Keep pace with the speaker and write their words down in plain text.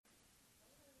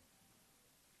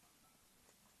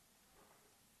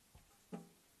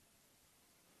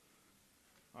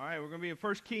All right, we're going to be in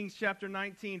 1 Kings chapter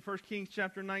 19. 1 Kings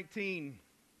chapter 19.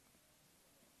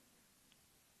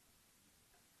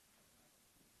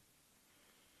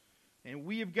 And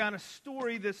we have got a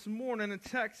story this morning, a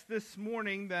text this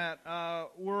morning that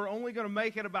we're only going to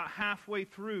make it about halfway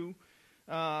through.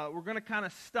 We're going to kind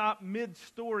of stop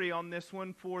mid-story on this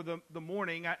one for the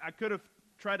morning. I could have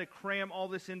tried to cram all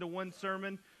this into one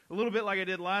sermon, a little bit like I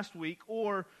did last week,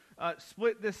 or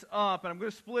split this up. And I'm going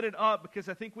to split it up because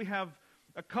I think we have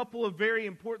a couple of very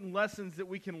important lessons that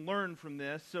we can learn from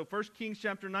this. So 1 Kings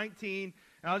chapter 19,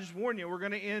 and I'll just warn you, we're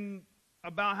going to end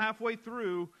about halfway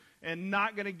through and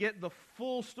not going to get the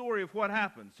full story of what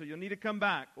happened. So you'll need to come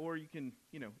back, or you can,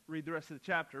 read the rest of the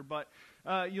chapter. But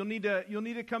you'll need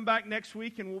to come back next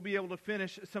week, and we'll be able to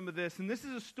finish some of this. And this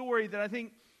is a story that I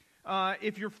think,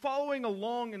 if you're following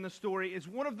along in the story, is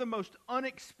one of the most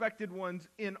unexpected ones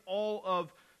in all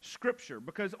of Scripture,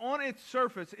 because on its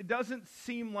surface, it doesn't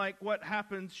seem like what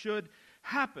happens should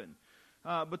happen.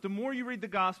 But the more you read the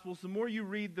Gospels, the more you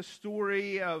read the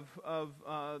story of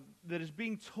that is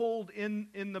being told in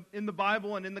the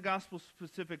Bible and in the Gospels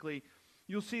specifically,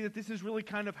 you'll see that this is really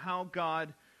kind of how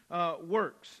God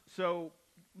works. So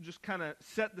just kind of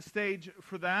set the stage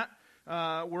for that.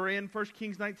 We're in 1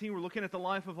 Kings 19. We're looking at the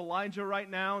life of Elijah right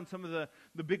now and some of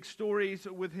the big stories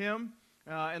with him.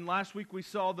 And last week we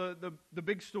saw the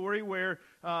big story where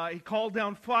he called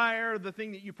down fire, the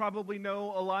thing that you probably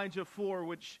know Elijah for,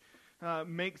 which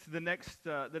makes the next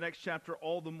chapter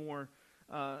all the more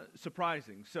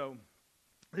surprising. So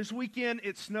this weekend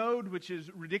it snowed, which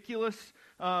is ridiculous.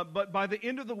 But by the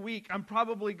end of the week, I'm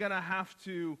probably gonna have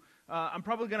to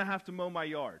mow my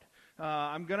yard.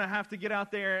 I'm going to have to get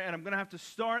out there, and I'm going to have to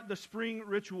start the spring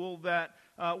ritual that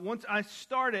once I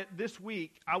start it this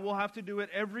week, I will have to do it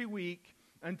every week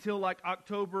until like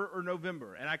October or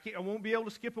November. And I won't be able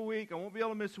to skip a week. I won't be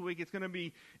able to miss a week. It's going to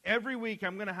be every week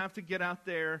I'm going to have to get out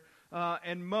there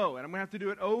and mow. And I'm going to have to do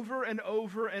it over and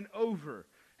over and over.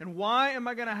 And why am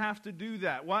I going to have to do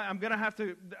that? Why I'm going to have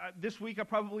to, this week I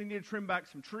probably need to trim back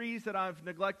some trees that I've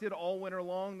neglected all winter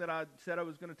long that I said I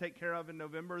was going to take care of in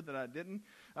November that I didn't.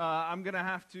 I'm going to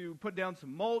have to put down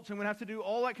some mulch. I'm going to have to do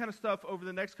all that kind of stuff over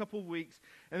the next couple of weeks.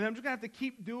 And then I'm just going to have to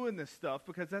keep doing this stuff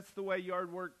because that's the way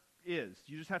yard work is.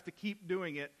 You just have to keep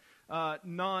doing it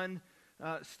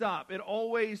non-stop. It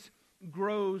always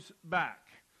grows back.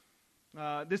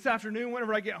 This afternoon,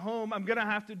 whenever I get home, I'm going to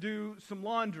have to do some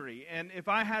laundry. And if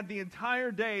I had the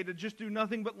entire day to just do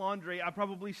nothing but laundry, I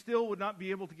probably still would not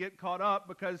be able to get caught up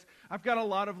because I've got a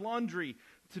lot of laundry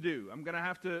to do. I'm going to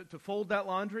have to fold that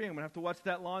laundry. I'm going to have to watch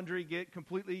that laundry get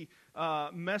completely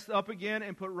messed up again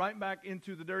and put right back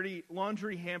into the dirty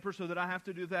laundry hamper so that I have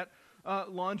to do that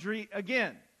laundry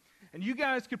again. And you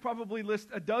guys could probably list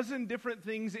a dozen different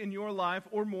things in your life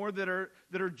or more that are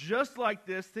just like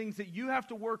this, things that you have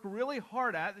to work really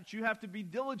hard at, that you have to be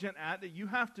diligent at, that you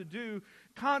have to do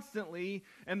constantly.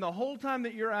 And the whole time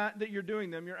that you're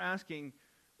doing them, you're asking,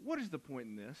 what is the point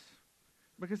in this?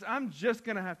 Because I'm just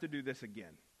going to have to do this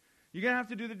again. You're going to have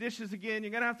to do the dishes again.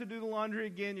 You're going to have to do the laundry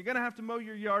again. You're going to have to mow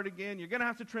your yard again. You're going to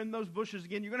have to trim those bushes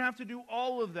again. You're going to have to do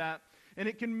all of that. And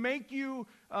it can make you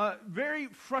very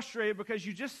frustrated because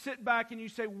you just sit back and you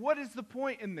say, what is the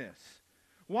point in this?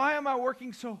 Why am I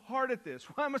working so hard at this?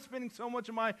 Why am I spending so much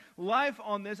of my life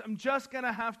on this? I'm just going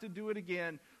to have to do it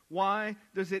again. Why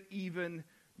does it even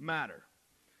matter?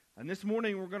 And this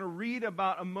morning we're going to read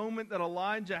about a moment that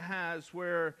Elijah has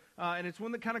where, and it's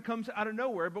one that kind of comes out of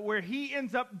nowhere, but where he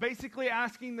ends up basically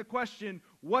asking the question,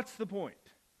 what's the point?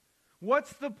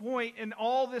 What's the point in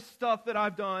all this stuff that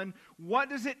I've done? What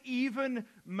does it even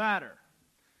matter?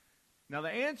 Now,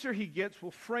 the answer he gets will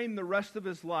frame the rest of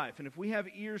his life. And if we have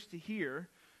ears to hear,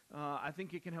 I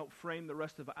think it can help frame the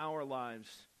rest of our lives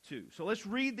too. So let's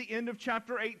read the end of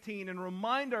chapter 18 and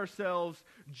remind ourselves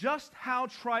just how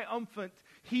triumphant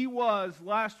he was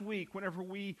last week whenever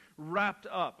we wrapped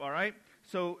up, all right?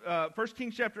 So 1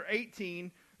 Kings chapter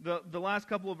 18, the last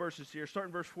couple of verses here, start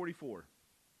in verse 44.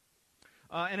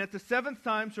 And at the seventh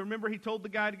time, so remember he told the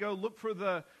guy to go look for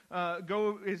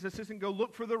his assistant, go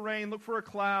look for the rain, look for a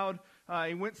cloud.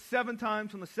 He went 7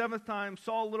 times. On the 7th time,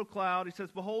 saw a little cloud. He says,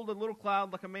 behold, a little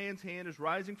cloud like a man's hand is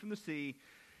rising from the sea.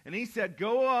 And he said,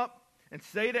 go up and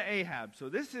say to Ahab. So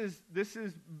this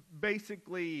is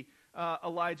basically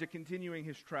Elijah continuing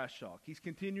his trash talk. He's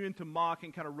continuing to mock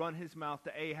and kind of run his mouth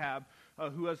to Ahab,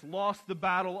 who has lost the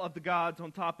battle of the gods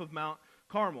on top of Mount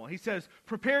Carmel. He says,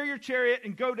 prepare your chariot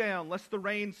and go down, lest the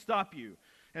rain stop you.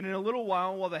 And in a little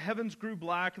while the heavens grew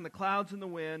black and the clouds in the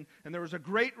wind, and there was a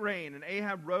great rain, and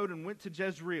Ahab rode and went to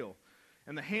Jezreel.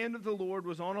 And the hand of the Lord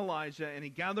was on Elijah, and he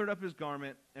gathered up his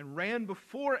garment and ran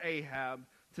before Ahab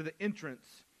to the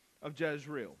entrance of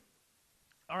Jezreel.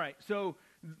 All right, so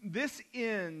this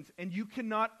ends, and you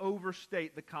cannot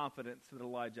overstate the confidence that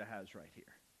Elijah has right here.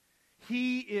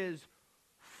 He is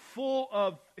full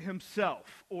of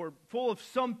himself, or full of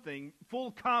something,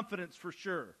 full confidence for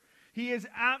sure. He is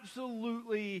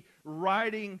absolutely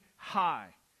riding high.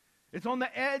 It's on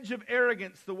the edge of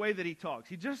arrogance the way that he talks.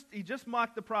 He just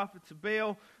mocked the prophets of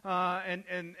Baal, and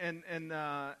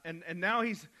now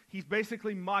he's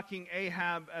basically mocking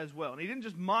Ahab as well. And he didn't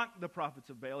just mock the prophets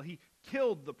of Baal; he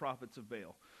killed the prophets of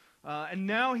Baal. And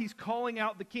now he's calling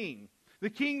out the king. The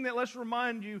king that, let's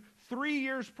remind you,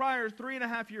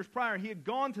 3.5 years prior, he had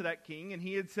gone to that king and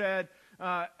he had said,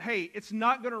 hey, it's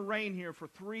not going to rain here for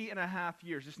 3.5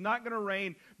 years. It's not going to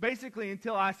rain basically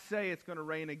until I say it's going to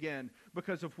rain again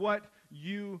because of what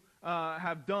you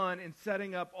have done in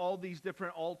setting up all these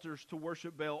different altars to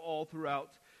worship Baal all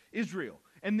throughout Israel.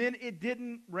 And then it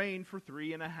didn't rain for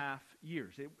 3.5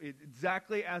 years.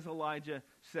 Exactly as Elijah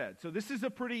said. So this is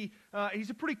he's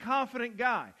a pretty confident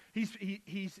guy.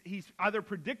 He's either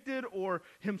predicted or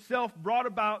himself brought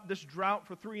about this drought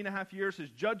for 3.5 years,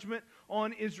 his judgment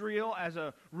on Israel as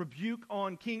a rebuke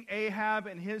on King Ahab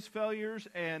and his failures.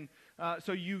 And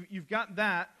so you've got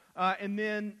that. And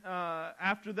then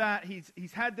after that,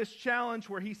 he's had this challenge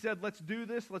where he said, let's do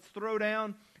this, let's throw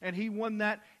down. And he won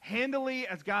that handily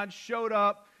as God showed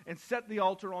up and set the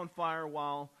altar on fire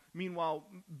meanwhile,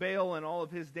 Baal and all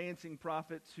of his dancing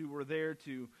prophets who were there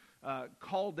to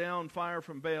call down fire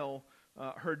from Baal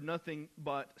heard nothing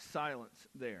but silence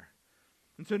there.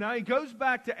 And so now he goes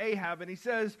back to Ahab and he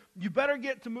says, you better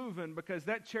get to moving because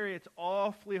that chariot's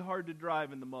awfully hard to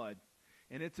drive in the mud.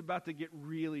 And it's about to get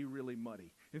really, really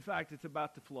muddy. In fact, it's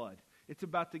about to flood. It's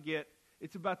about to get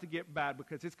bad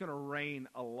because it's going to rain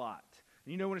a lot.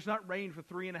 And you know, when it's not rained for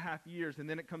 3.5 years and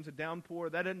then it comes a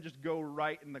downpour, that doesn't just go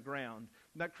right in the ground.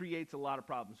 That creates a lot of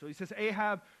problems. So he says,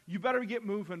 Ahab, you better get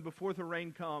moving before the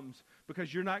rain comes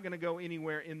because you're not going to go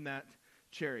anywhere in that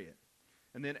chariot.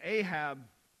 And then Ahab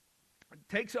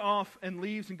takes off and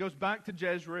leaves and goes back to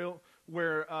Jezreel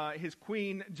where his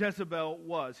queen Jezebel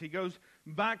was. He goes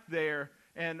back there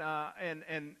and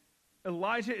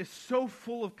Elijah is so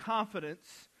full of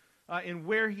confidence in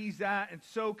where he's at and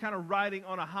so kind of riding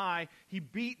on a high. He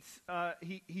beats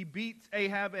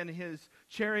Ahab and his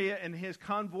chariot and his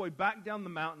convoy back down the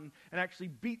mountain and actually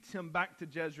beats him back to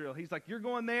Jezreel. He's like, you're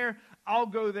going there, I'll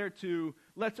go there too.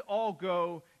 Let's all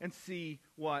go and see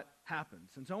what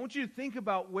happens. And so I want you to think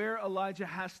about where Elijah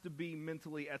has to be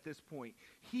mentally at this point.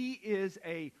 He is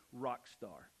a rock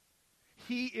star.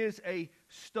 He is a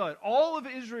stud. All of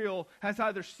Israel has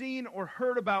either seen or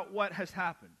heard about what has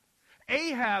happened.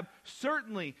 Ahab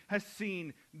certainly has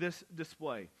seen this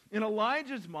display. In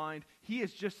Elijah's mind, he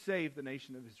has just saved the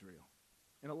nation of Israel.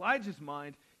 In Elijah's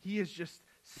mind, he has just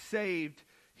saved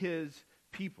his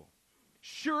people.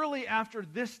 Surely after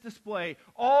this display,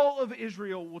 all of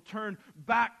Israel will turn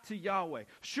back to Yahweh.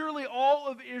 Surely all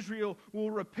of Israel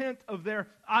will repent of their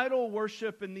idol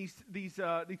worship and these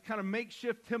kind of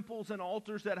makeshift temples and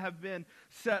altars that have been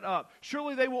set up.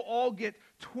 Surely they will all get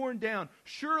torn down.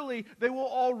 Surely they will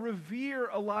all revere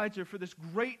Elijah for this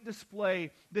great display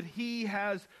that he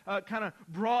has kind of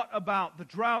brought about. The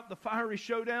drought, the fiery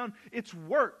showdown, it's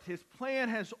worked. His plan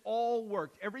has all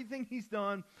worked. Everything he's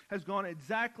done has gone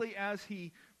exactly as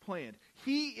he planned.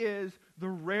 He is the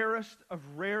rarest of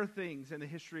rare things in the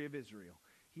history of Israel.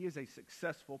 He is a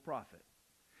successful prophet.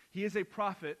 He is a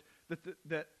prophet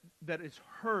that is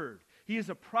heard. He is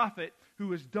a prophet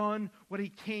who has done what he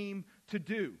came to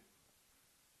do.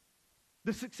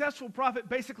 The successful prophet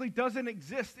basically doesn't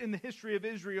exist in the history of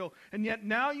Israel, and yet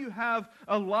now you have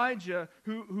Elijah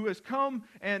who has come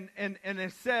and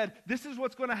has said, this is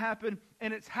what's going to happen,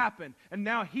 and it's happened. And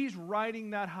now he's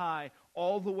riding that high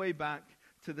all the way back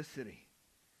to the city.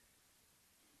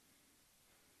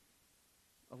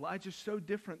 Elijah's so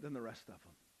different than the rest of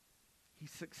them.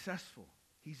 He's successful.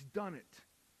 He's done it.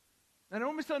 Now,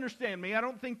 don't misunderstand me. I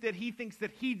don't think that he thinks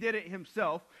that he did it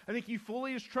himself. I think he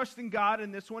fully is trusting God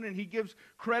in this one, and he gives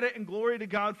credit and glory to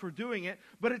God for doing it.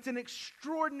 But it's an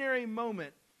extraordinary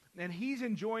moment, and he's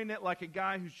enjoying it like a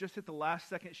guy who's just hit the last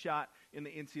second shot in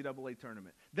the NCAA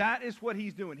tournament. That is what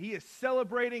he's doing. He is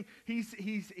celebrating. He's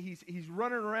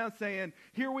running around saying,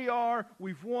 here we are.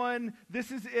 We've won.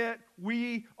 This is it.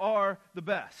 We are the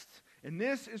best. And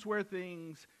this is where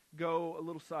things go a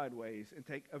little sideways and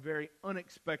take a very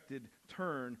unexpected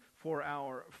turn for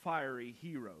our fiery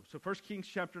hero. So 1 Kings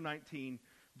chapter 19,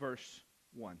 verse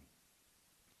 1.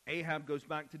 Ahab goes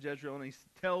back to Jezreel and he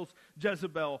tells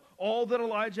Jezebel all that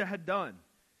Elijah had done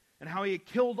and how he had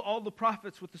killed all the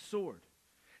prophets with the sword.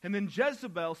 And then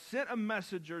Jezebel sent a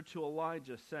messenger to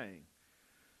Elijah saying,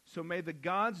 So may the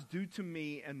gods do to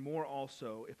me and more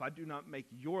also, if I do not make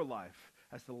your life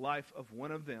as the life of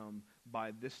one of them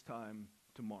by this time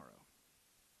tomorrow.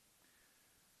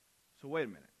 So wait a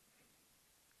minute.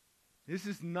 This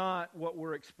is not what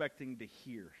we're expecting to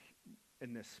hear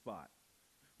in this spot.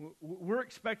 We're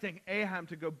expecting Ahab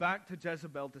to go back to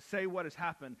Jezebel to say what has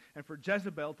happened, and for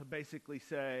Jezebel to basically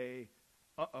say,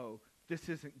 uh-oh, this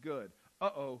isn't good.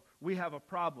 Uh-oh, we have a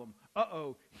problem.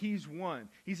 Uh-oh, he's won.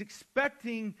 He's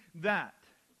expecting that.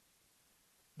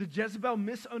 Did Jezebel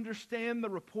misunderstand the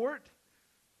report?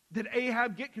 Did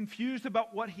Ahab get confused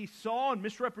about what he saw and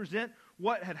misrepresent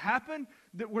what had happened?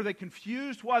 Were they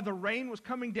confused why the rain was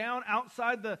coming down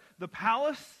outside the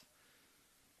palace?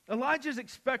 Elijah's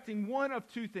expecting one of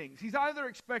two things. He's either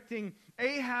expecting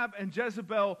Ahab and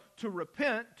Jezebel to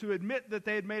repent, to admit that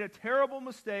they had made a terrible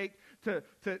mistake,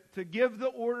 to give the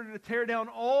order to tear down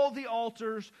all the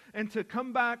altars and to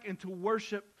come back and to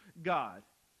worship God.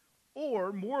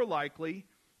 Or, more likely,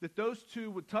 that those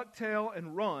two would tuck tail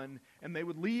and run, and they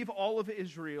would leave all of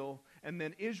Israel, and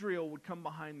then Israel would come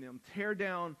behind them, tear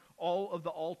down all of the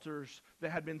altars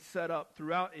that had been set up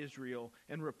throughout Israel,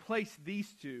 and replace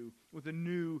these two with a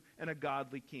new and a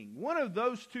godly king. One of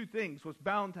those two things was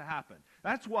bound to happen.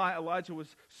 That's why Elijah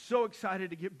was so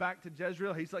excited to get back to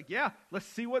Jezreel. He's like, yeah, let's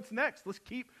see what's next. Let's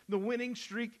keep the winning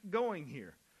streak going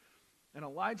here. And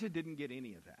Elijah didn't get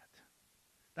any of that.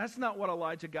 That's not what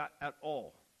Elijah got at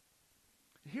all.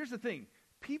 Here's the thing.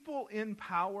 People in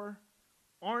power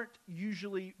aren't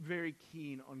usually very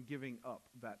keen on giving up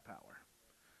that power.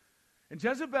 And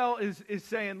Jezebel is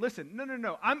saying, listen,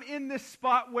 no. I'm in this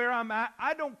spot where I'm at.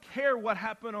 I don't care what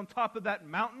happened on top of that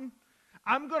mountain.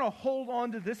 I'm going to hold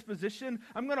on to this position.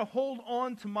 I'm going to hold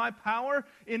on to my power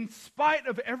in spite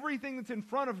of everything that's in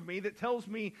front of me that tells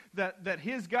me that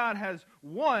his God has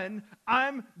won.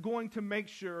 I'm going to make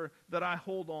sure that I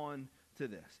hold on to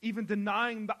this, even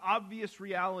denying the obvious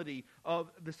reality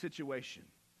of the situation.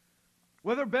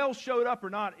 Whether Baal showed up or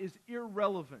not is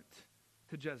irrelevant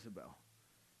to Jezebel.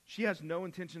 She has no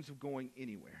intentions of going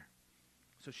anywhere.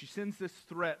 So she sends this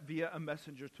threat via a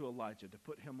messenger to Elijah to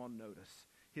put him on notice.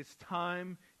 His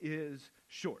time is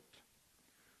short.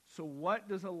 So what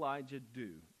does Elijah do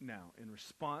now in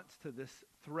response to this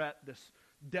threat, this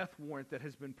death warrant that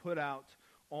has been put out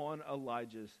on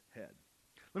Elijah's head?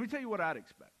 Let me tell you what I'd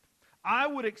expect. I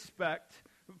would expect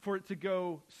for it to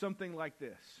go something like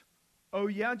this. Oh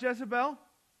yeah, Jezebel?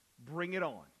 Bring it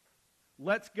on.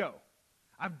 Let's go.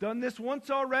 I've done this once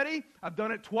already. I've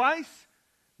done it twice.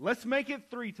 Let's make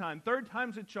it 3 times. 3rd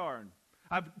time's a charm.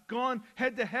 I've gone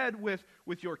head-to-head with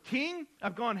your king.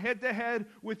 I've gone head-to-head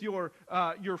with your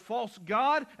false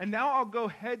god. And now I'll go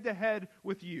head-to-head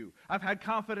with you. I've had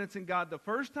confidence in God the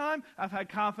first time. I've had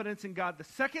confidence in God the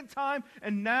second time.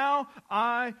 And now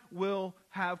I will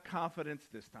have confidence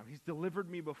this time. He's delivered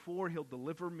me before. He'll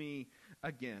deliver me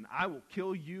again. I will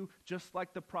kill you just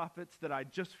like the prophets that I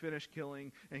just finished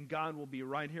killing. And God will be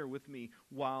right here with me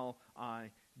while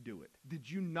I do it.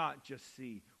 Did you not just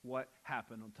see what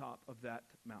happened on top of that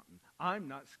mountain? I'm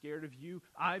not scared of you.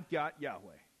 I've got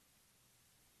Yahweh.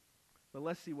 But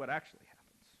let's see what actually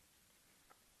happens.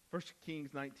 1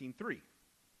 Kings 19:3.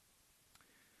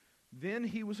 Then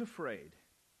he was afraid,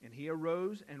 and he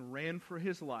arose and ran for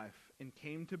his life and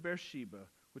came to Beersheba,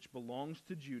 which belongs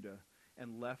to Judah,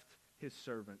 and left his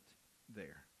servant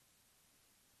there.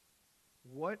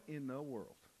 What in the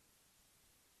world?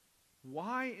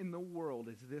 Why in the world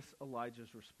is this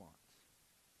Elijah's response?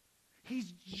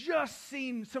 He's just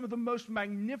seen some of the most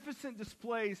magnificent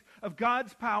displays of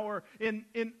God's power in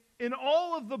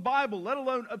all of the Bible, let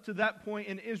alone up to that point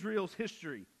in Israel's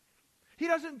history. He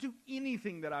doesn't do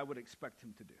anything that I would expect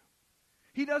him to do.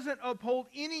 He doesn't uphold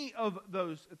any of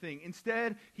those things.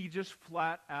 Instead, he just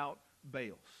flat out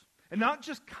bails. And not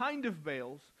just kind of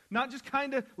bails, not just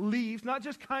kind of leaves, not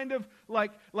just kind of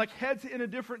like heads in a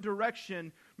different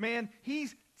direction. Man,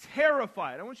 he's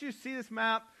terrified. I want you to see this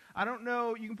map. I don't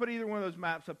know. You can put either one of those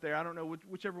maps up there. I don't know,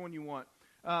 whichever one you want.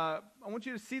 I want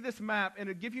you to see this map, and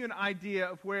it'll give you an idea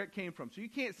of where it came from. So you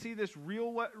can't see this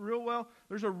real well.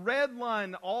 There's a red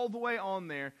line all the way on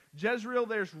there. Jezreel,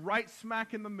 there's right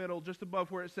smack in the middle, just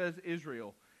above where it says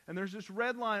Israel. And there's this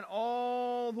red line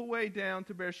all the way down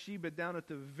to Beersheba, down at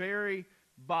the very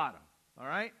bottom. All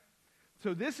right?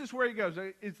 So this is where he goes.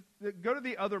 Go to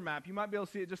the other map. You might be able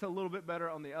to see it just a little bit better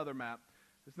on the other map.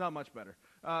 It's not much better.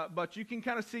 But you can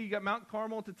kind of see you got Mount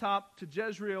Carmel at the top to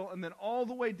Jezreel, and then all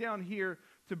the way down here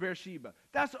to Beersheba.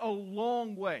 That's a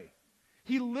long way.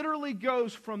 He literally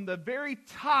goes from the very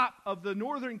top of the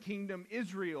northern kingdom,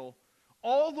 Israel,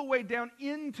 all the way down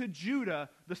into Judah,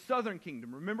 the southern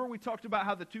kingdom. Remember we talked about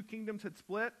how the two kingdoms had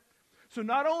split? So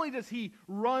not only does he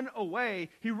run away,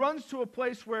 he runs to a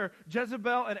place where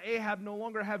Jezebel and Ahab no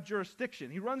longer have jurisdiction.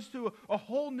 He runs to a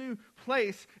whole new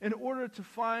place in order to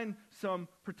find some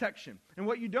protection. And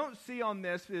what you don't see on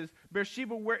this is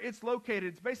Beersheba, where it's located.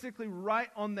 It's basically right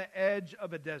on the edge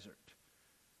of a desert.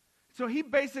 So he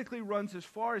basically runs as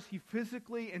far as he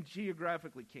physically and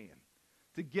geographically can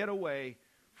to get away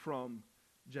from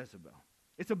Jezebel.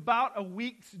 It's about a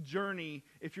week's journey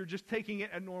if you're just taking it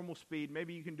at normal speed.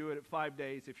 Maybe you can do it at 5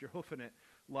 days if you're hoofing it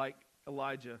like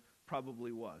Elijah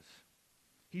probably was.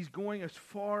 He's going as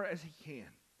far as he can.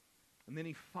 And then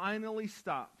he finally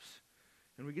stops.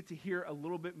 And we get to hear a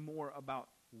little bit more about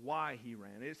why he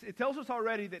ran. It tells us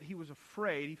already that he was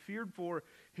afraid. He feared for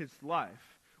his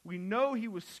life. We know he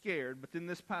was scared, but then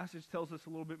this passage tells us a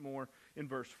little bit more in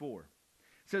verse 4.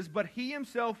 It says, but he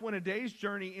himself went a day's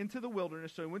journey into the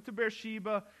wilderness. So he went to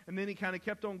Beersheba, and then he kind of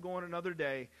kept on going another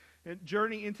day. And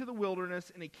journey into the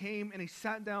wilderness, and he came and he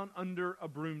sat down under a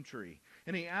broom tree.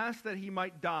 And he asked that he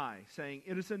might die, saying,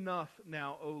 it is enough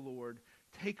now, O Lord.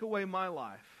 Take away my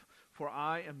life, for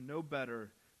I am no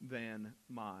better than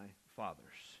my fathers.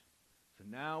 So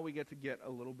now we get to get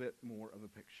a little bit more of a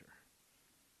picture.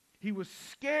 He was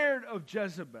scared of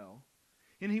Jezebel.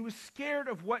 And he was scared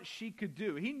of what she could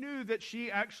do. He knew that she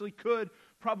actually could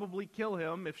probably kill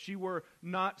him if she were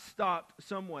not stopped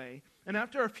some way. And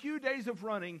after a few days of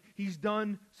running, he's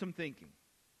done some thinking.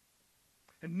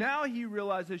 And now he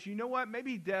realizes, you know what?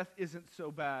 Maybe death isn't so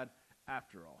bad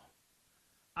after all.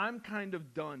 I'm kind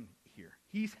of done here.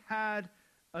 He's had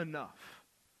enough.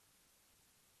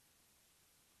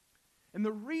 And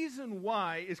the reason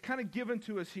why is kind of given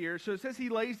to us here. So it says he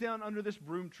lays down under this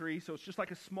broom tree. So it's just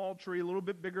like a small tree, a little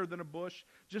bit bigger than a bush.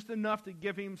 Just enough to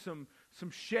give him some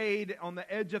shade on the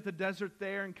edge of the desert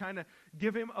there and kind of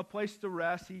give him a place to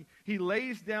rest. He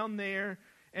lays down there.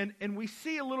 And we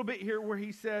see a little bit here where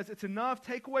he says, it's enough,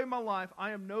 take away my life.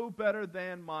 I am no better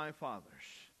than my fathers.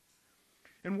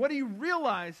 And what he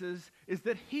realizes is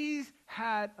that he's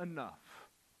had enough.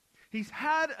 He's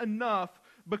had enough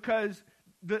because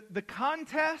the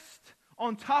contest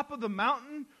on top of the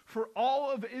mountain for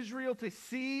all of Israel to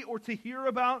see or to hear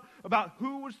about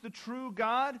who was the true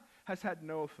God, has had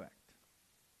no effect.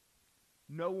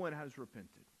 No one has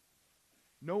repented.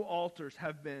 No altars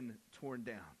have been torn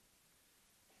down.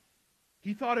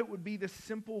 He thought it would be this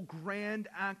simple, grand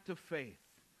act of faith,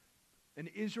 and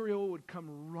Israel would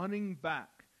come running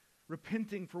back,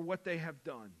 repenting for what they have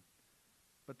done,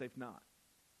 but they've not.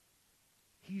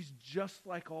 He's just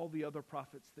like all the other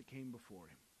prophets that came before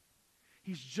him.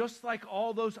 He's just like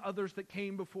all those others that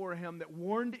came before him that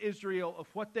warned Israel of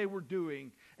what they were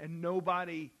doing, and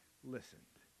nobody listened.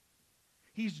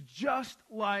 He's just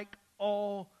like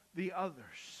all the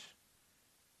others.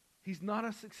 He's not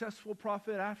a successful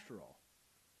prophet after all.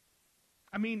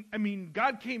 I mean,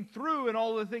 God came through in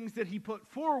all the things that he put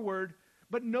forward,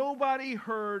 but nobody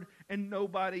heard and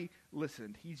nobody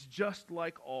listened. He's just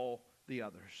like all the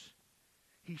others.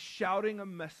 He's shouting a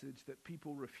message that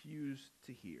people refuse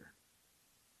to hear.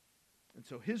 And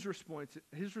so his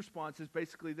response is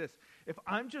basically this. If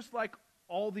I'm just like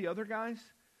all the other guys,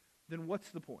 then what's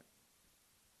the point?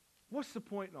 What's the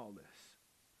point in all this?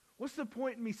 What's the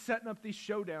point in me setting up these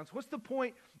showdowns? What's the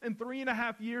point in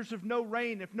 3.5 years of no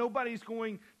rain if nobody's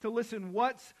going to listen?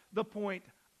 What's the point?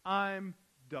 I'm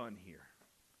done here.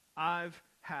 I've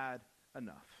had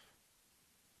enough.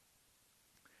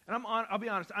 And I'll be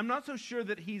honest, I'm not so sure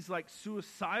that he's like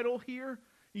suicidal here.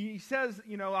 He says,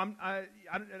 you know,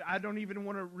 I don't even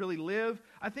want to really live.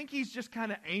 I think he's just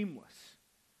kind of aimless.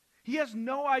 He has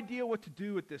no idea what to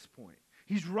do at this point.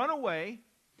 He's run away.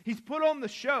 He's put on the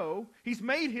show. He's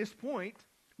made his point.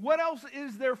 What else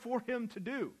is there for him to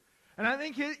do? And I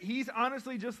think he's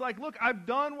honestly just like, look, I've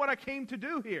done what I came to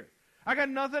do here. I got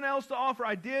nothing else to offer.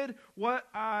 I did what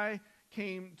I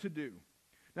came to do.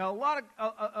 Now,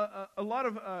 a lot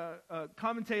of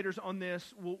commentators on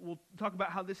this will talk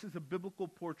about how this is a biblical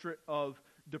portrait of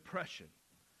depression.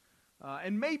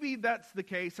 And maybe that's the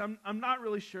case. I'm not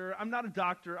really sure. I'm not a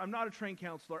doctor. I'm not a trained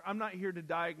counselor. I'm not here to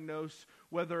diagnose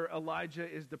whether Elijah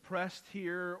is depressed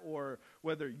here or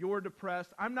whether you're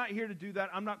depressed. I'm not here to do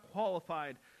that. I'm not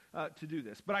qualified to do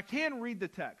this. But I can read the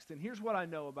text. And here's what I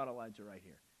know about Elijah right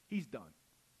here. He's done.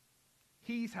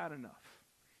 He's had enough.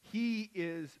 He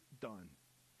is done.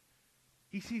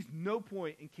 He sees no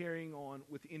point in carrying on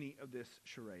with any of this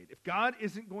charade. If God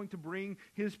isn't going to bring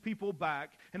his people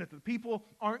back, and if the people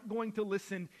aren't going to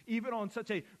listen, even on such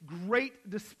a great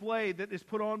display that is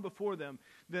put on before them,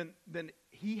 then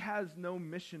he has no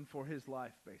mission for his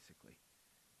life, basically.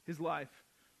 His life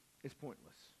is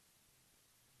pointless.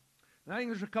 And I think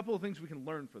there's a couple of things we can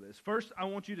learn for this. First, I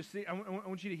want you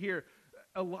to hear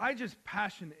Elijah's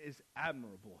passion is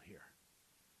admirable here.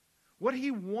 What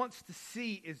he wants to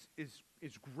see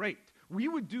is great. We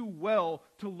would do well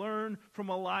to learn from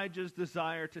Elijah's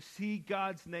desire to see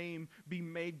God's name be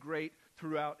made great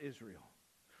throughout Israel.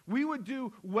 We would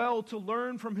do well to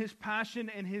learn from his passion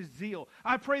and his zeal.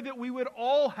 I pray that we would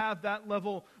all have that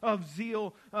level of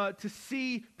zeal to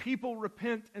see people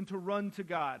repent and to run to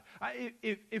God.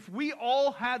 If we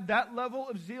all had that level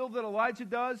of zeal that Elijah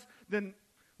does, then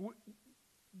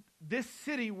this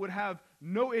city would have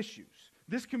no issues.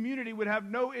 This community would have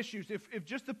no issues if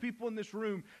just the people in this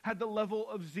room had the level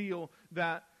of zeal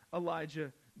that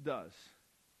Elijah does.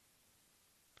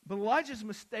 But Elijah's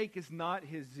mistake is not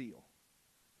his zeal.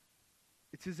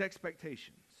 It's his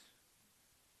expectations.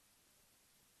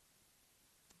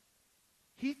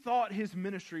 He thought his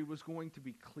ministry was going to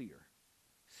be clear,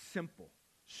 simple,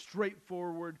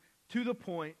 straightforward, to the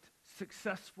point,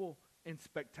 successful, and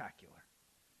spectacular.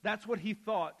 That's what he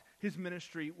thought his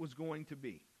ministry was going to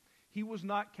be. He was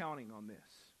not counting on this.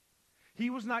 He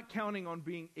was not counting on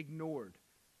being ignored,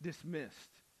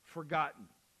 dismissed, forgotten.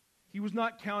 He was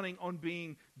not counting on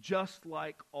being just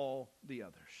like all the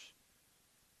others.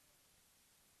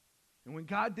 And when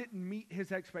God didn't meet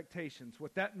his expectations,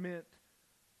 what that meant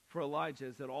for Elijah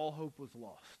is that all hope was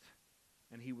lost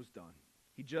and he was done.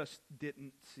 He just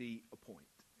didn't see a point.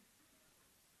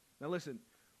 Now listen,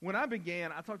 when I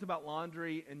began, I talked about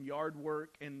laundry and yard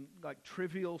work and like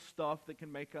trivial stuff that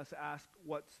can make us ask,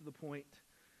 what's the point?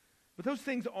 But those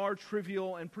things are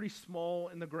trivial and pretty small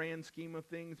in the grand scheme of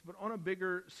things. But on a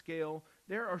bigger scale,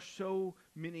 there are so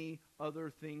many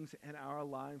other things in our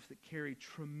lives that carry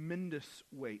tremendous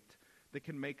weight that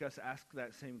can make us ask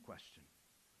that same question.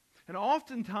 And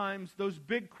oftentimes, those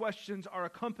big questions are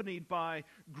accompanied by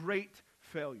great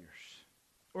failures,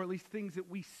 or at least things that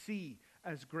we see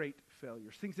as great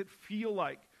failures, things that feel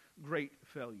like great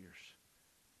failures.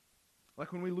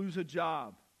 Like when we lose a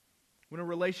job, when a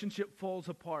relationship falls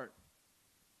apart,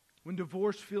 when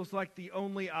divorce feels like the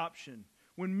only option,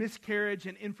 when miscarriage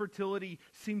and infertility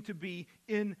seem to be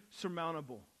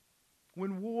insurmountable,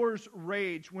 when wars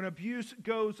rage, when abuse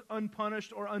goes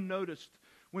unpunished or unnoticed,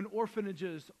 when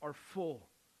orphanages are full,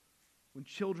 when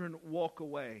children walk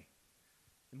away,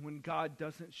 and when God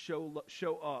doesn't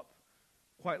show up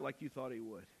quite like you thought he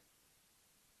would.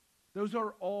 Those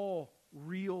are all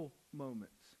real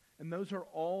moments. And those are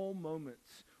all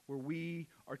moments where we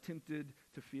are tempted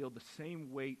to feel the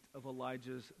same weight of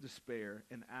Elijah's despair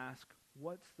and ask,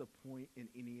 what's the point in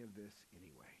any of this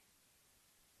anyway?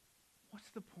 What's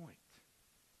the point?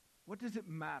 What does it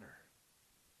matter?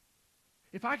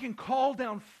 If I can call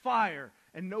down fire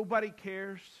and nobody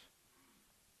cares,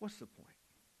 what's the point?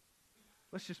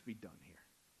 Let's just be done here.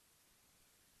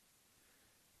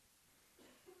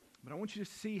 But I want you to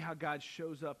see how God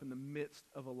shows up in the midst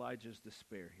of Elijah's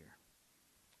despair here.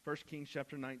 1 Kings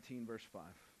chapter 19, verse 5.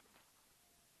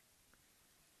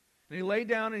 And he lay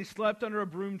down and he slept under a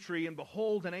broom tree, and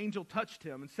behold, an angel touched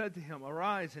him and said to him,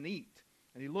 arise and eat.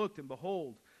 And he looked, and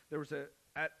behold, there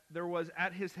was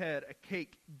at his head a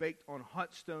cake baked on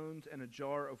hot stones and a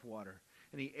jar of water.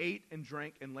 And he ate and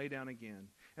drank and lay down again.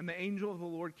 And the angel of the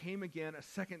Lord came again a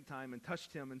second time and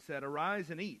touched him and said,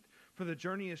 arise and eat, for the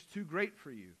journey is too great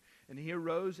for you. And he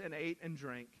arose and ate and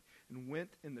drank and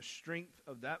went in the strength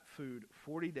of that food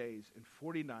 40 days and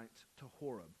 40 nights to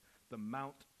Horeb, the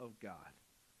mount of God.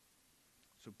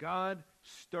 So God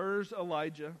stirs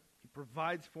Elijah. He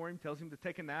provides for him, tells him to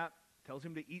take a nap, tells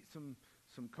him to eat some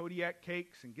Kodiak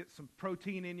cakes and get some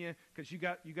protein in you, because you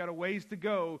got a ways to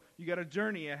go. You got a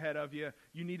journey ahead of you.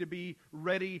 You need to be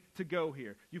ready to go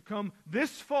here. You've come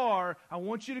this far. I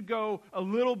want you to go a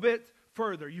little bit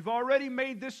further. You've already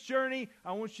made this journey.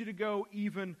 I want you to go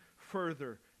even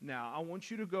further now. I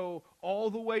want you to go all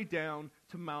the way down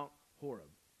to Mount Horeb.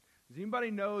 Does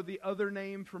anybody know the other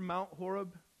name for Mount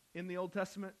Horeb in the Old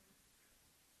Testament?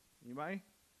 Anybody?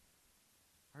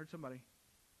 I heard somebody.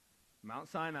 Mount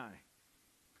Sinai.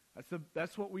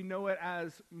 That's what we know it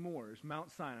as more, is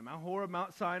Mount Sinai. Mount Horeb,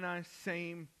 Mount Sinai,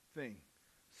 same thing.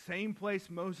 Same place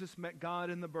Moses met God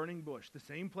in the burning bush. The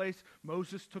same place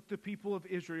Moses took the people of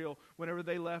Israel whenever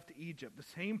they left Egypt. The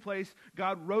same place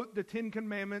God wrote the Ten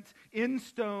Commandments in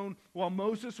stone while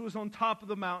Moses was on top of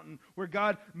the mountain, where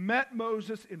God met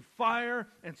Moses in fire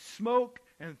and smoke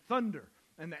and thunder.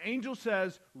 And the angel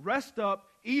says, rest up,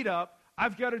 eat up,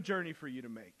 I've got a journey for you to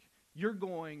make. You're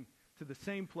going to the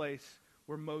same place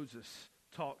where Moses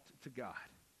talked to God.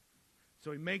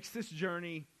 So he makes this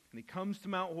journey, and he comes to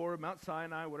Mount Horeb, Mount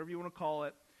Sinai, whatever you want to call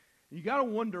it. And you got to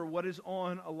wonder what is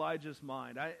on Elijah's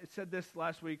mind. I said this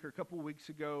last week or a couple of weeks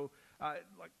ago.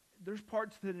 there's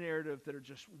parts of the narrative that are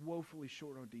just woefully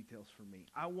short on details for me.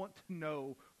 I want to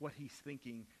know what he's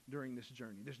thinking during this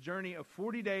journey of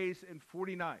 40 days and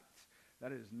 40 nights.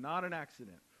 That is not an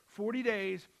accident. 40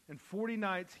 days and 40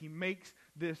 nights he makes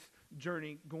this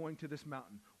journey going to this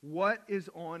mountain. What is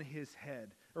on his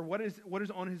head? Or what is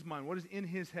on his mind? What is in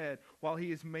his head while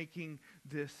he is making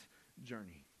this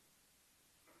journey?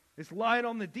 It's light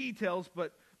on the details,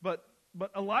 but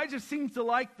Elijah seems to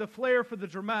like the flair for the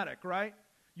dramatic, right?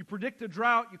 You predict a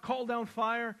drought, you call down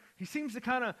fire. He seems to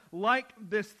kind of like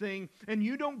this thing, and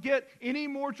you don't get any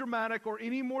more dramatic or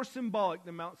any more symbolic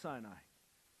than Mount Sinai.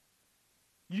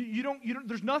 You don't,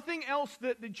 there's nothing else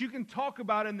that you can talk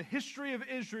about in the history of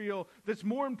Israel that's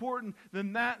more important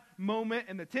than that moment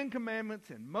and the Ten Commandments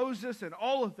and Moses and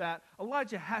all of that.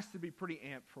 Elijah has to be pretty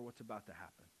amped for what's about to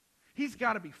happen. He's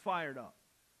got to be fired up.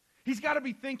 He's got to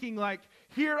be thinking like,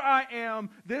 here I am,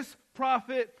 this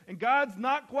prophet, and God's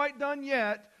not quite done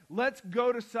yet. Let's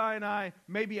go to Sinai.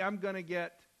 Maybe I'm going to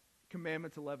get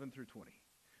Commandments 11 through 20.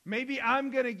 Maybe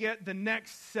I'm going to get the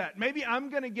next set. Maybe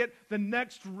I'm going to get the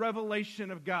next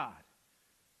revelation of God.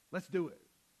 Let's do it.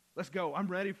 Let's go. I'm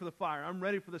ready for the fire. I'm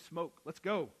ready for the smoke. Let's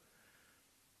go.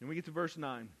 And we get to verse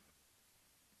 9.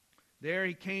 There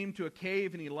he came to a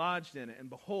cave and he lodged in it. And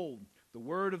behold, the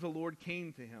word of the Lord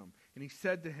came to him. And he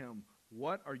said to him,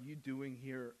 what are you doing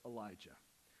here, Elijah?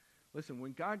 Listen,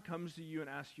 when God comes to you and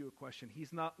asks you a question,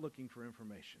 he's not looking for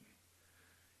information.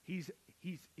 He's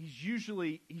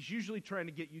usually trying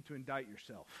to get you to indict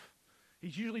yourself.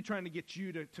 He's usually trying to get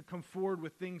you to come forward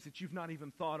with things that you've not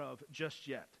even thought of just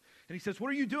yet. And he says, what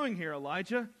are you doing here,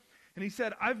 Elijah? And he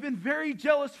said, I've been very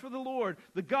jealous for the Lord,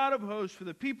 the God of hosts, for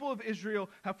the people of Israel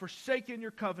have forsaken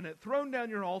your covenant, thrown down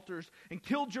your altars, and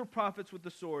killed your prophets with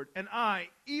the sword. And I,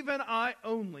 even I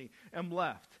only, am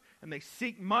left. And they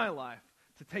seek my life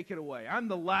to take it away. I'm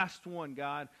the last one,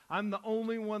 God. I'm the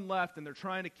only one left, and they're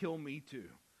trying to kill me too.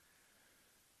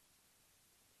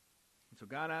 And so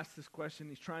God asks this question.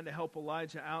 He's trying to help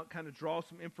Elijah out, kind of draw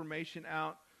some information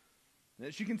out. And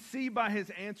as you can see by his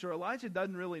answer, Elijah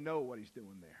doesn't really know what he's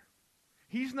doing there.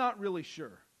 He's not really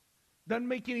sure. Doesn't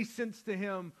make any sense to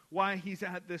him why he's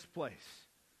at this place.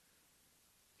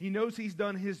 He knows he's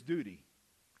done his duty.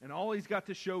 And all he's got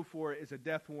to show for it is a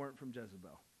death warrant from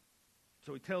Jezebel.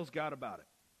 So he tells God about it.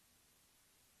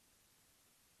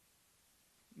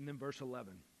 And then verse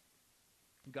 11.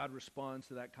 God responds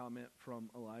to that comment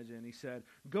from Elijah, and he said,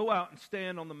 go out and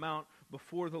stand on the mount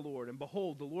before the Lord. And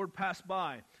behold, the Lord passed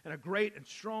by, and a great and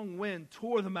strong wind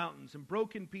tore the mountains and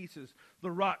broke in pieces the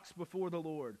rocks before the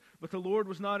Lord. But the Lord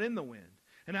was not in the wind.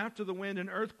 And after the wind, an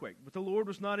earthquake. But the Lord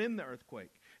was not in the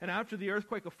earthquake. And after the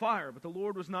earthquake, a fire. But the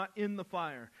Lord was not in the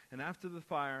fire. And after the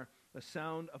fire, the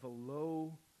sound of a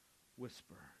low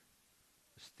whisper,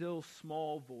 a still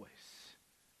small voice,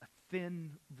 a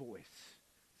thin voice.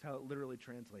 How it literally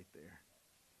translates there.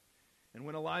 And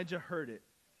when Elijah heard it,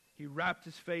 he wrapped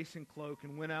his face in cloak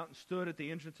and went out and stood at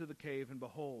the entrance of the cave. And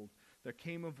behold, there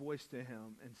came a voice to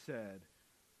him and said,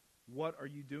 what are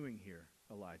you doing here,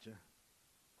 Elijah?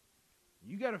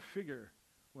 You got to figure,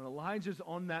 when Elijah's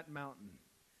on that mountain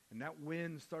and that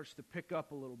wind starts to pick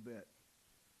up a little bit,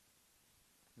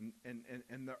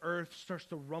 and the earth starts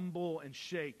to rumble and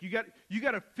shake, you got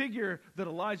to figure that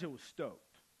Elijah was stoked.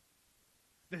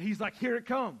 That he's like, here it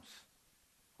comes.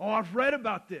 Oh, I've read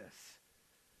about this.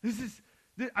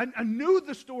 I knew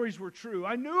the stories were true.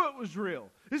 I knew it was real.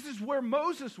 This is where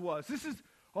Moses was.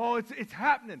 It's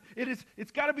happening.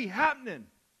 It's got to be happening.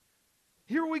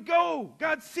 Here we go.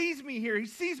 God sees me here. He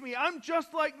sees me. I'm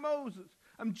just like Moses.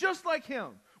 I'm just like him.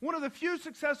 One of the few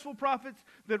successful prophets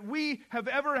that we have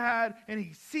ever had, and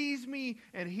he sees me,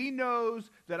 and he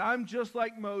knows that I'm just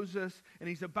like Moses, and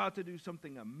he's about to do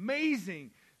something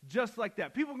amazing. Just like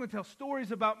that. People are going to tell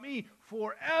stories about me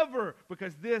forever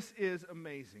because this is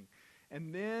amazing.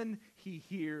 And then he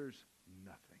hears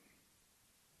nothing.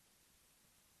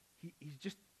 He's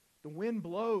just, the wind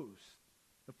blows.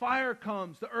 The fire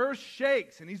comes. The earth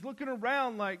shakes. And he's looking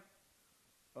around like,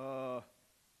 you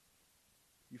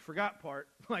forgot part.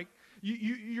 Like,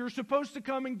 you're supposed to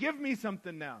come and give me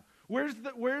something now. Where's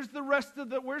the rest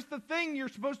of where's the thing you're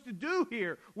supposed to do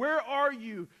here? Where are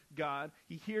you, God?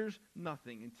 He hears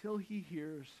nothing until he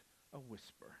hears a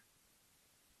whisper.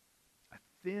 A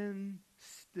thin,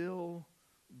 still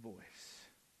voice.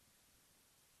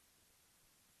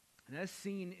 And that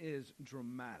scene is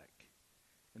dramatic.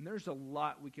 And there's a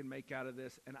lot we can make out of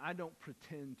this, and I don't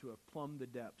pretend to have plumbed the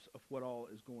depths of what all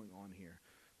is going on here.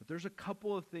 But there's a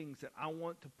couple of things that I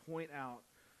want to point out.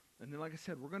 And then, like I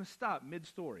said, we're going to stop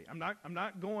mid-story. I'm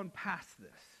not going past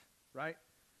this, right?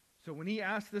 So when he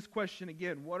asks this question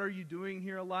again, what are you doing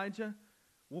here, Elijah?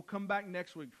 We'll come back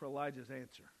next week for Elijah's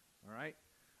answer, all right?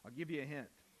 I'll give you a hint.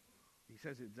 He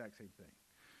says the exact same thing.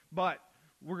 But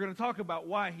we're going to talk about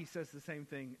why he says the same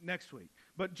thing next week.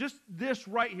 But just this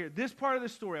right here, this part of the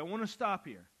story, I want to stop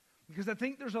here. Because I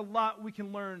think there's a lot we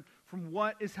can learn from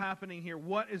what is happening here,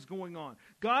 what is going on.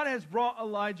 God has brought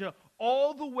Elijah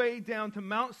all the way down to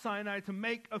Mount Sinai to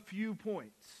make a few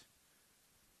points.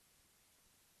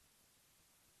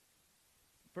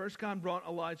 First, God brought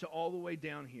Elijah all the way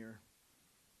down here.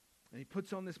 And he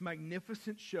puts on this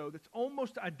magnificent show that's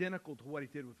almost identical to what he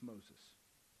did with Moses.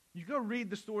 You go read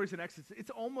the stories in Exodus, it's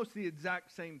almost the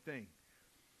exact same thing.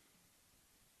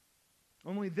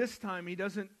 Only this time he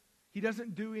doesn't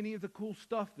do any of the cool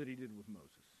stuff that he did with Moses.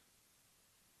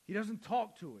 He doesn't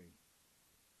talk to him.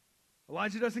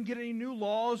 Elijah doesn't get any new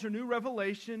laws or new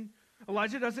revelation.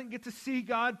 Elijah doesn't get to see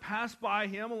God pass by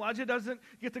him. Elijah doesn't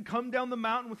get to come down the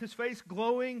mountain with his face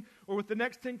glowing or with the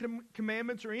next 10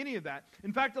 commandments or any of that.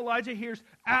 In fact, Elijah hears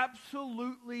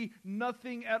absolutely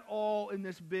nothing at all in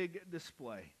this big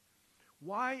display.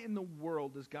 Why in the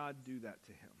world does God do that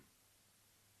to him?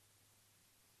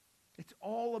 It's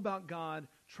all about God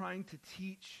trying to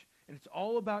teach, and it's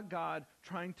all about God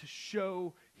trying to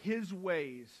show his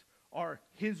ways are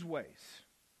his ways.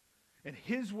 And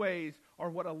his ways are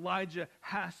what Elijah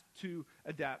has to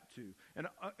adapt to. And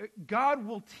God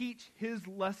will teach his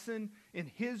lesson in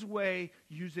his way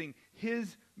using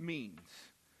his means.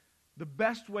 The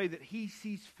best way that he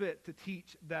sees fit to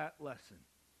teach that lesson.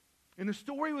 In the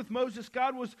story with Moses,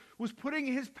 God was putting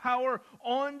his power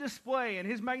on display and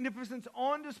his magnificence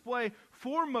on display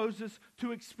for Moses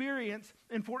to experience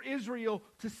and for Israel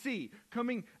to see.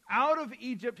 Coming out of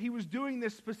Egypt, he was doing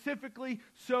this specifically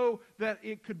so that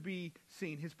it could be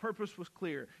seen. His purpose was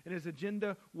clear and his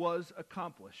agenda was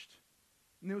accomplished.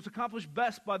 And it was accomplished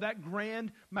best by that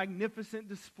grand, magnificent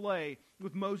display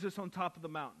with Moses on top of the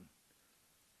mountain.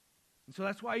 And so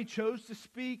that's why he chose to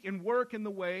speak and work in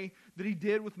the way that he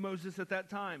did with Moses at that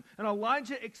time. And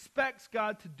Elijah expects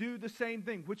God to do the same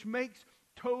thing, which makes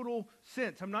total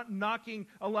sense. I'm not knocking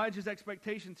Elijah's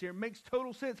expectations here. It makes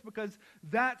total sense because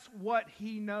that's what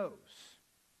he knows.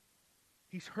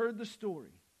 He's heard the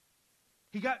story.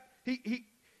 He got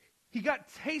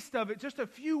taste of it just a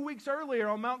few weeks earlier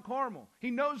on Mount Carmel.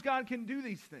 He knows God can do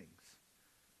these things.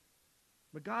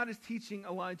 But God is teaching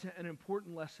Elijah an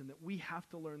important lesson that we have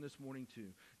to learn this morning too.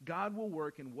 God will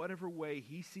work in whatever way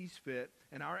he sees fit,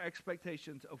 and our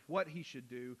expectations of what he should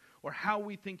do or how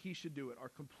we think he should do it are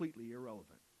completely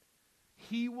irrelevant.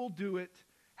 He will do it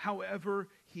however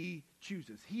he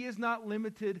chooses. He is not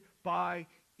limited by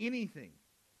anything,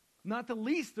 not the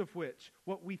least of which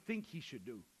what we think he should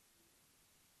do.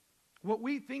 What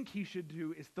we think he should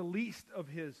do is the least of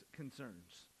his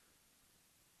concerns.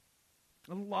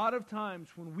 A lot of times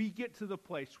when we get to the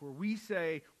place where we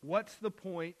say, what's the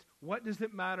point? What does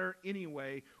it matter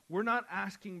anyway? We're not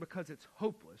asking because it's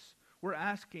hopeless. We're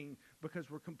asking because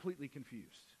we're completely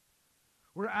confused.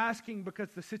 We're asking because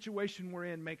the situation we're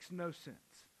in makes no sense.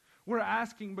 We're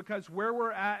asking because where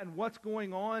we're at and what's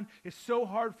going on is so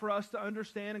hard for us to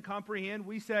understand and comprehend.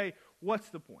 We say, what's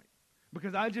the point?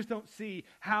 Because I just don't see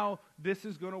how this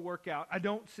is going to work out. I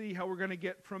don't see how we're going to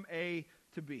get from A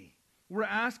to B. We're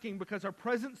asking because our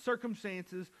present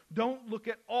circumstances don't look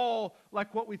at all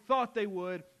like what we thought they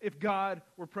would if God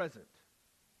were present.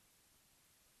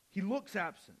 He looks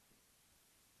absent.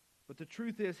 But the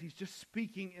truth is, he's just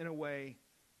speaking in a way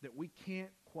that we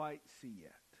can't quite see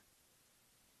yet.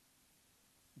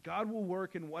 God will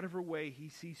work in whatever way he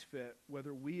sees fit,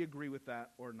 whether we agree with that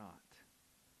or not.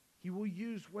 He will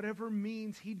use whatever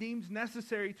means he deems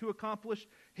necessary to accomplish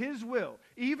his will.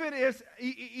 Even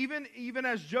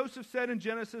as Joseph said in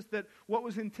Genesis that what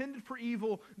was intended for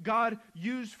evil, God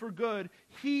used for good.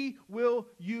 He will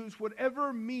use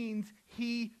whatever means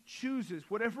he chooses,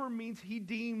 whatever means he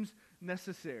deems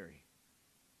necessary.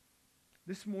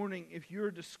 This morning, if you're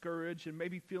discouraged and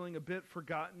maybe feeling a bit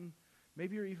forgotten,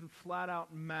 maybe you're even flat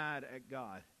out mad at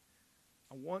God,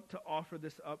 I want to offer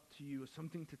this up to you as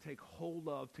something to take hold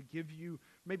of, to give you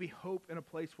maybe hope in a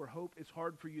place where hope is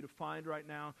hard for you to find right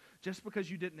now. Just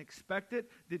because you didn't expect it,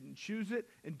 didn't choose it,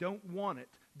 and don't want it,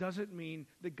 doesn't mean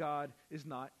that God is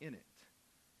not in it.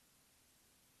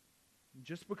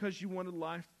 Just because you wanted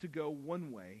life to go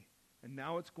one way, and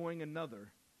now it's going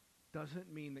another, doesn't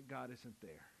mean that God isn't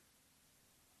there.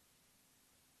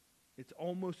 It's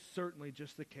almost certainly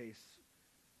just the case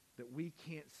that we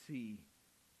can't see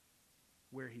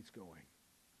where he's going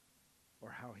or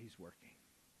how he's working.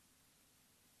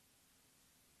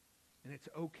 And it's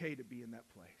okay to be in that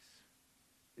place.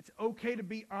 It's okay to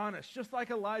be honest, just like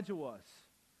Elijah was.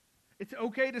 It's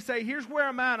okay to say, here's where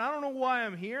I'm at. I don't know why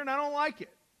I'm here, and I don't like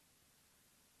it.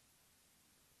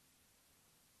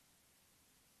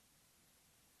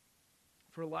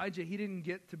 For Elijah, he didn't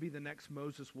get to be the next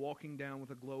Moses walking down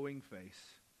with a glowing face.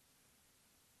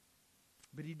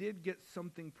 But he did get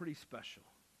something pretty special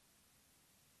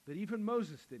that even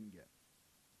Moses didn't get.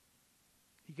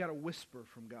 He got a whisper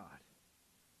from God.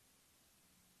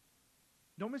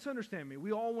 Don't misunderstand me.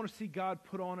 We all want to see God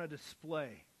put on a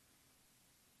display.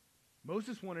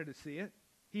 Moses wanted to see it.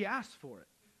 He asked for it.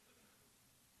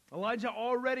 Elijah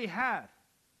already had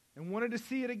and wanted to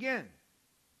see it again.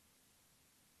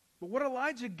 But what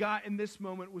Elijah got in this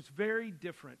moment was very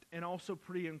different and also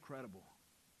pretty incredible.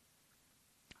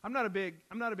 I'm not a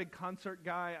big concert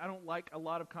guy. I don't like a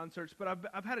lot of concerts, but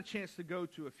I've had a chance to go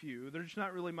to a few. They're just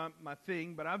not really my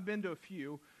thing, but I've been to a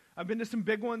few. I've been to some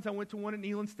big ones. I went to one at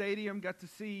Neyland Stadium, got to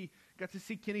see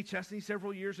Kenny Chesney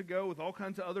several years ago with all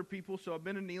kinds of other people. So I've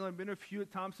been to Neyland, been to a few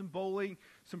at Thompson Bowling,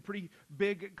 some pretty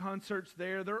big concerts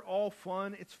there. They're all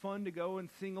fun. It's fun to go and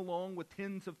sing along with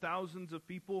tens of thousands of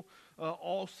people,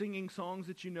 all singing songs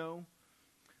that you know.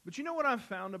 But you know what I've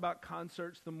found about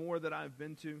concerts the more that I've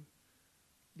been to?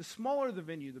 The smaller the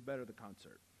venue, the better the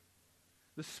concert.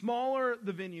 The smaller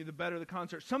the venue, the better the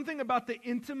concert. Something about the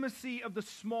intimacy of the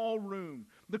small room,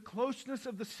 the closeness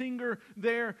of the singer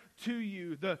there to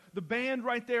you, the band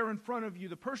right there in front of you,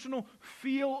 the personal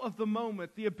feel of the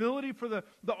moment, the ability for the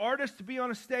artist to be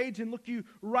on a stage and look you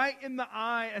right in the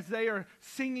eye as they are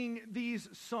singing these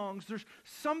songs. There's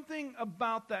something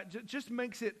about that that just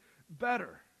makes it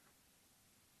better.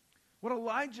 What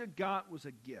Elijah got was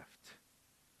a gift.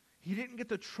 He didn't get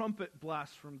the trumpet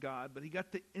blast from God, but he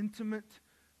got the intimate,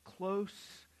 close,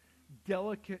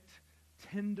 delicate,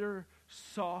 tender,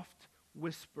 soft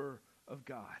whisper of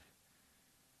God.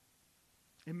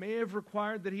 It may have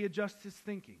required that he adjust his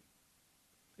thinking.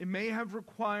 It may have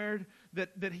required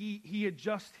that he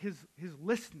adjust his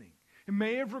listening. It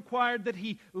may have required that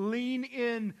he lean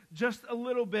in just a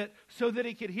little bit so that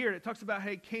he could hear it. It talks about how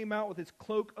he came out with his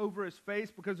cloak over his face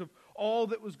because of all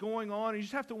that was going on. You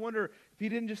just have to wonder if he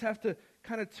didn't just have to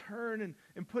kind of turn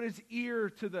and put his ear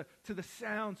to the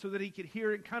sound so that he could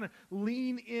hear it, kind of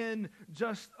lean in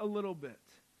just a little bit.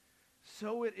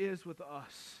 So it is with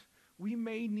us. We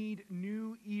may need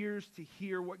new ears to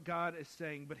hear what God is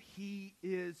saying, but he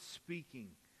is speaking.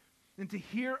 And to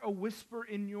hear a whisper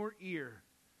in your ear,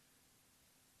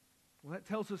 well, that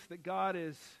tells us that God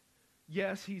is,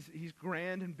 yes, he's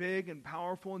grand and big and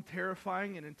powerful and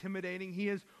terrifying and intimidating. He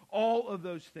is all of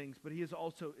those things, but he is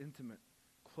also intimate,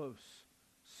 close,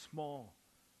 small,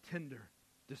 tender,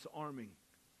 disarming.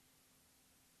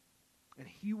 And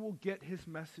he will get his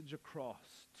message across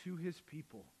to his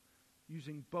people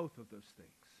using both of those things.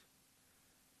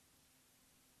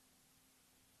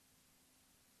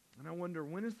 And I wonder,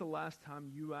 when is the last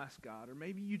time you asked God? Or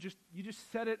maybe you just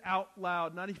said it out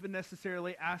loud, not even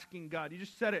necessarily asking God. You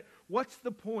just said it. What's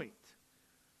the point?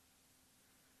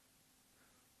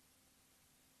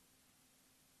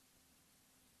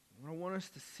 What I want us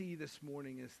to see this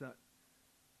morning is that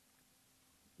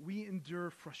we endure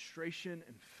frustration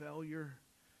and failure.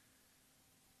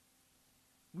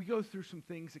 We go through some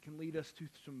things that can lead us to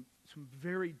some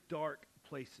very dark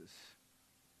places.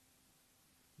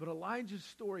 But Elijah's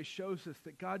story shows us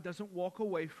that God doesn't walk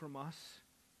away from us.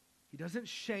 He doesn't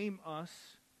shame us.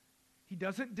 He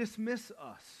doesn't dismiss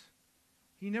us.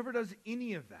 He never does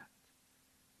any of that.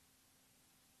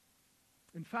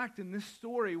 In fact, in this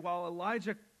story, while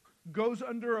Elijah goes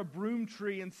under a broom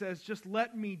tree and says, "Just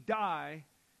let me die,"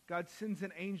 God sends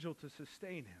an angel to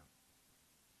sustain him.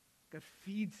 God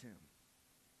feeds him.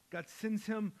 God sends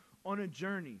him on a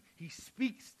journey. He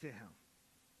speaks to him.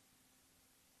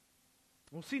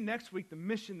 We'll see next week the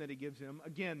mission that he gives him.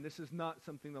 Again, this is not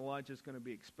something that Elijah is going to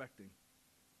be expecting.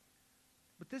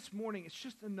 But this morning, it's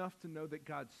just enough to know that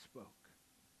God spoke.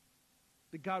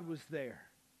 That God was there.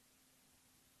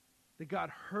 That God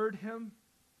heard him,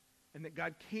 and that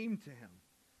God came to him.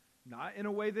 Not in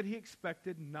a way that he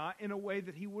expected, not in a way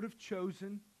that he would have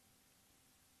chosen,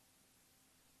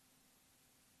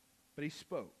 but he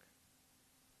spoke.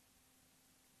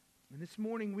 And this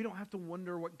morning, we don't have to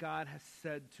wonder what God has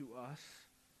said to us.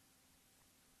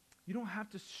 You don't have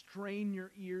to strain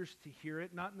your ears to hear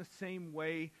it, not in the same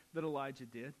way that Elijah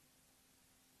did.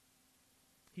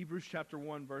 Hebrews chapter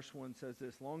 1, verse 1 says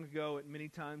this: "Long ago, at many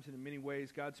times and in many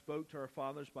ways, God spoke to our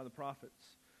fathers by the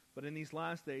prophets. But in these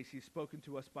last days, he's spoken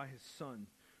to us by his Son,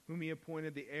 whom he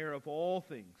appointed the heir of all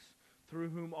things,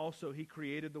 through whom also he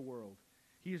created the world.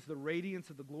 He is the radiance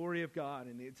of the glory of God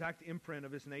and the exact imprint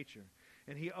of his nature.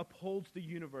 And he upholds the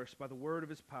universe by the word of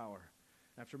his power.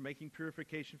 After making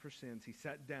purification for sins, he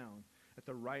sat down at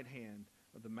the right hand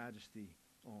of the Majesty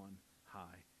on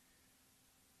high."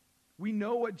 We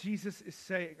know what Jesus is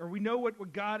saying, or we know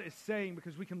what God is saying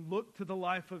because we can look to the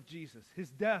life of Jesus, his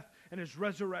death and his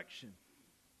resurrection.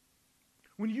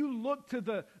 When you look to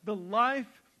the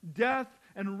life, death,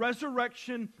 and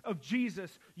resurrection of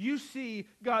Jesus, you see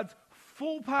God's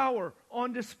full power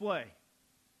on display.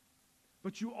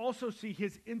 But you also see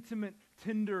his intimate,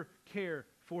 tender care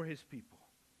for his people.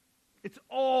 It's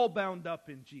all bound up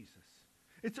in Jesus.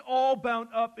 It's all bound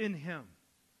up in him.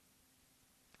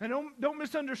 And don't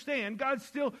misunderstand, God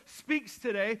still speaks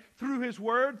today through his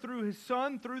word, through his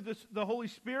Son, through the Holy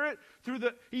Spirit.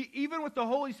 Even with the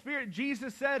Holy Spirit,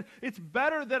 Jesus said, it's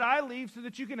better that I leave so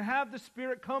that you can have the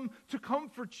Spirit come to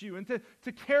comfort you and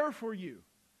to care for you.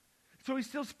 So he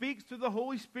still speaks through the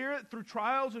Holy Spirit, through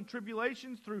trials and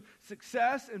tribulations, through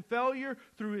success and failure,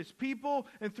 through his people,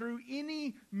 and through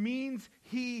any means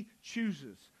he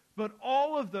chooses. But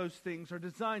all of those things are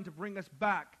designed to bring us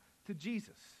back to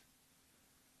Jesus.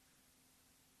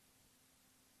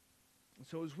 And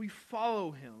so as we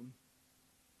follow him,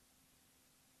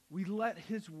 we let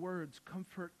his words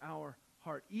comfort our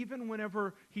heart, even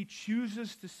whenever he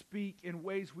chooses to speak in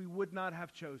ways we would not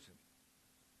have chosen.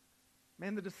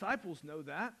 Man, the disciples know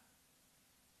that.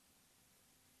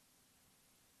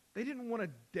 They didn't want a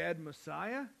dead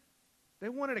Messiah. They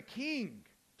wanted a king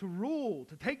to rule,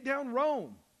 to take down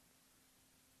Rome.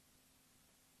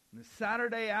 And the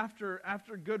Saturday after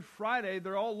Good Friday,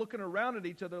 they're all looking around at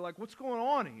each other like, what's going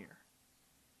on here?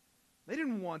 They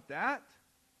didn't want that.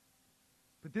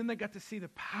 But then they got to see the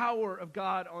power of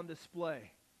God on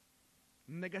display.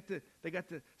 And they got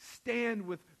to stand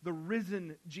with the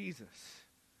risen Jesus.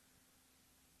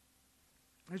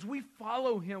 As we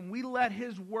follow him, we let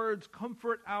his words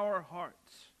comfort our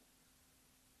hearts.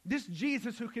 This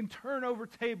Jesus who can turn over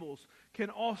tables can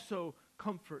also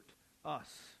comfort us.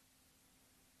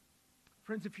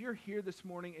 Friends, if you're here this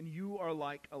morning and you are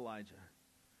like Elijah,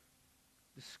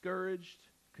 discouraged,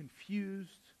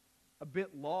 confused, a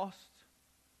bit lost,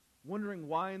 wondering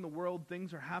why in the world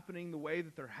things are happening the way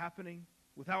that they're happening,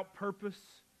 without purpose,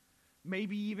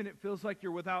 maybe even it feels like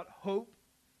you're without hope,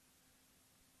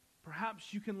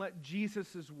 perhaps you can let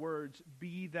Jesus' words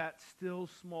be that still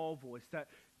small voice, that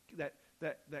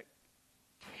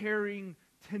caring,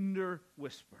 tender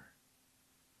whisper.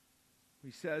 He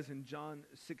says in John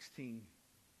 16,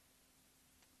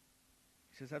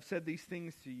 he says, I've said these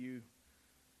things to you,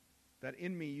 that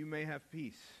in me you may have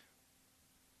peace.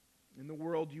 In the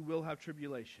world you will have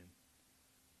tribulation.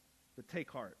 But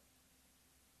take heart.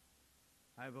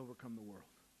 I have overcome the world.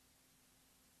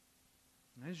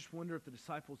 And I just wonder if the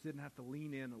disciples didn't have to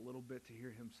lean in a little bit to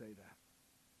hear him say that.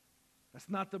 That's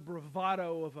not the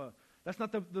bravado of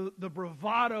the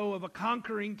bravado of a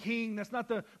conquering king. That's not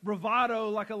the bravado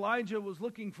like Elijah was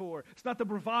looking for. It's not the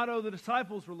bravado the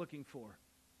disciples were looking for.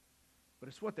 But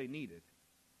it's what they needed.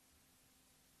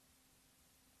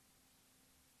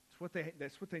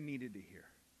 That's what they needed to hear.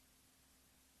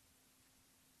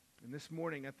 And this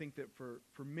morning, I think that for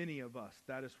many of us,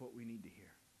 that is what we need to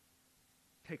hear.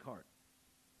 Take heart.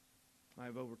 I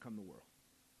have overcome the world.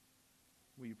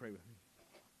 Will you pray with me?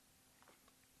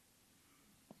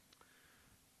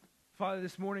 Father,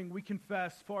 this morning we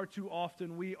confess far too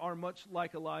often we are much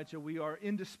like Elijah. We are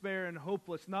in despair and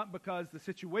hopeless, not because the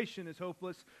situation is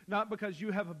hopeless, not because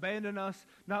you have abandoned us,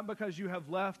 not because you have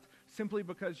left, simply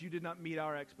because you did not meet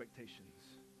our expectations.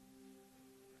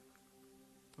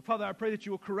 Father, I pray that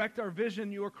you will correct our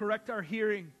vision, you will correct our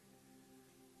hearing.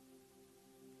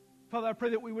 Father, I pray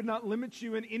that we would not limit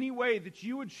you in any way, that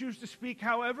you would choose to speak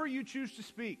however you choose to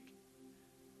speak.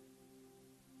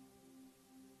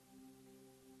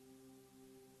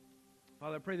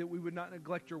 Father, I pray that we would not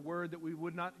neglect your word, that we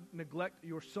would not neglect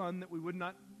your Son, that we would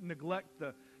not neglect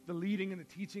the leading and the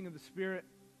teaching of the Spirit.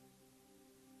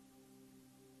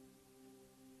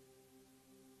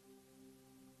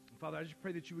 Father, I just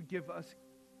pray that you would give us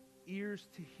ears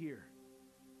to hear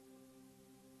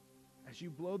as you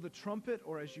blow the trumpet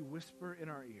or as you whisper in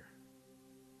our ear.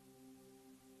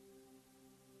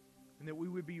 And that we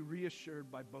would be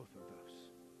reassured by both of those.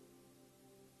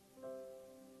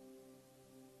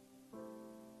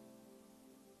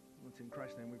 It's in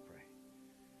Christ's name we pray.